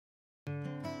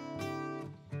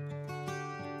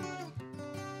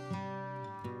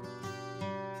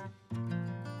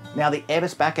Now the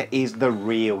Eberspächer is the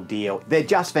real deal. They're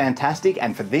just fantastic,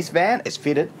 and for this van, it's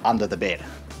fitted under the bed.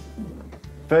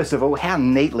 First of all, how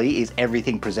neatly is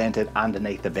everything presented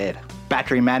underneath the bed?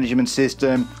 Battery management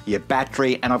system, your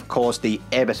battery, and of course the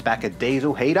Eberspächer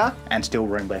Diesel Heater, and still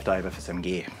room left over for some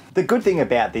gear. The good thing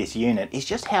about this unit is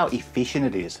just how efficient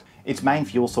it is. Its main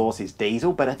fuel source is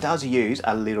diesel, but it does use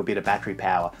a little bit of battery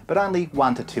power, but only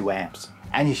 1 to 2 amps.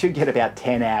 And you should get about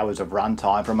 10 hours of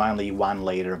runtime from only 1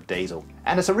 litre of diesel.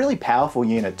 And it's a really powerful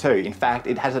unit too. In fact,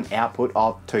 it has an output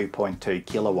of 2.2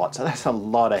 kilowatts. So that's a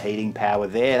lot of heating power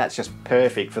there. That's just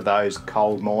perfect for those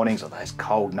cold mornings or those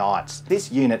cold nights.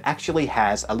 This unit actually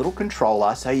has a little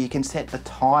controller so you can set the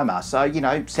timer. So, you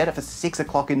know, set it for 6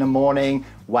 o'clock in the morning,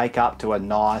 wake up to a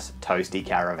nice toasty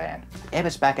caravan.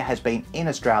 Eberspächer has been in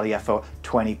Australia for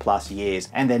 20 plus years,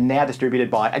 and they're now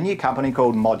distributed by a new company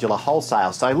called Modular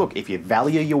Wholesale. So look, if you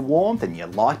value your warmth and you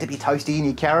like to be toasty in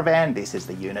your caravan, this is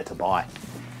the unit to buy.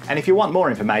 And if you want more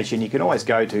information, you can always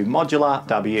go to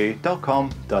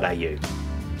modularw.com.au.